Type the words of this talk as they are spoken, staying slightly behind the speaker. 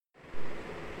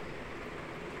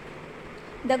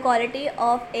The quality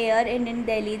of air in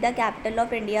Delhi, the capital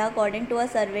of India, according to a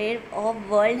survey of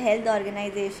World Health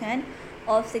Organization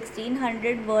of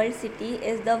 1600 world city,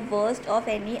 is the worst of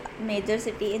any major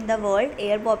city in the world.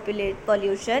 Air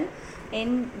pollution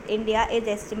in India is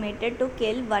estimated to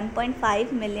kill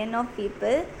 1.5 million of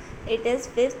people. It is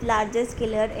fifth largest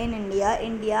killer in India.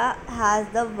 India has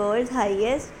the world's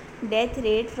highest death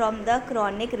rate from the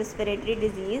chronic respiratory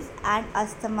disease and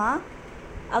asthma.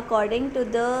 According to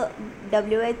the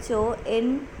WHO,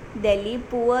 in Delhi,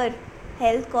 poor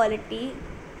health quality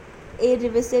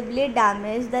irreversibly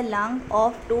damaged the lung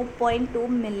of 2.2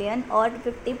 million or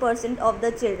 50% of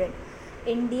the children.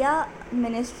 India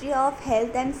Ministry of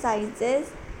Health and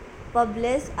Sciences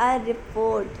published a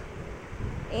report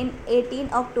in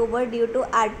 18 October due to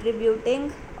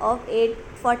attributing of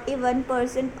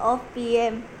 41% of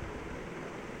PM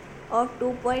of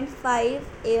 2.5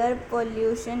 air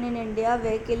pollution in India,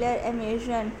 vehicular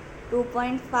emission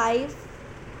 2.5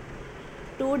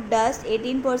 to dust,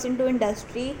 18% to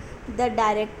industry. The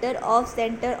director of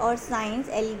Center of Science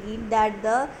alleged that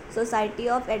the Society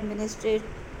of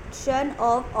Administration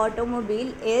of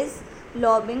Automobile is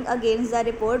lobbying against the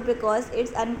report because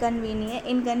its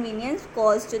inconvenience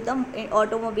caused to the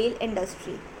automobile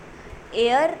industry.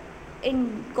 Air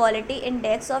quality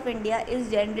index of India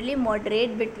is generally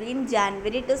moderate between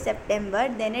January to September,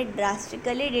 then it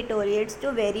drastically deteriorates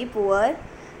to very poor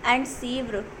and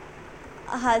severe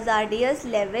hazardous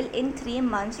level in 3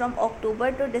 months from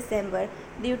October to December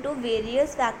due to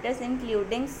various factors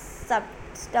including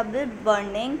stubble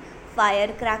burning,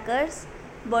 firecrackers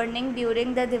burning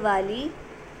during the Diwali,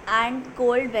 and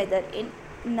cold weather. In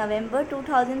November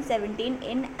 2017,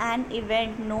 in an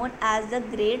event known as the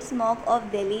Great Smog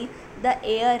of Delhi, the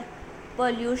air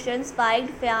pollution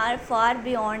spiked far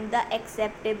beyond the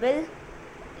acceptable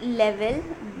level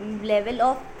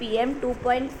of PM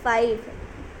 2.5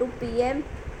 to PM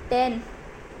 10.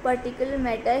 Particulate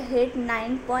matter hit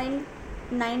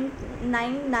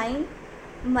 9.999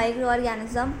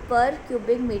 microorganism per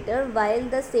cubic meter, while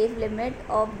the safe limit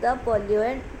of the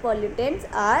pollutants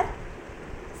are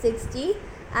 60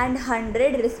 and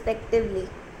 100 respectively.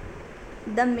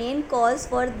 The main cause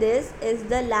for this is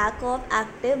the lack of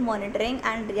active monitoring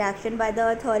and reaction by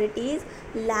the authorities,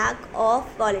 lack of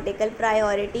political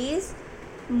priorities.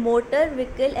 Motor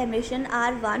vehicle emission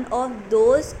are one of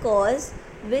those causes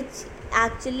which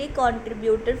actually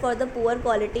contributed for the poor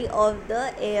quality of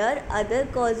the air. Other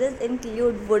causes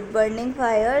include wood burning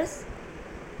fires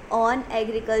on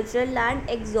agricultural land,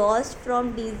 exhaust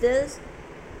from diesels,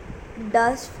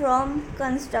 dust from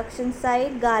construction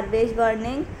site, garbage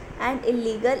burning, and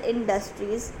illegal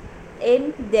industries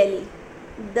in Delhi.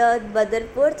 The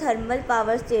Badarpur Thermal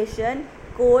Power Station,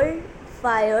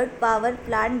 coal-fired power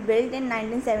plant built in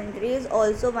 1973, is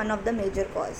also one of the major causes.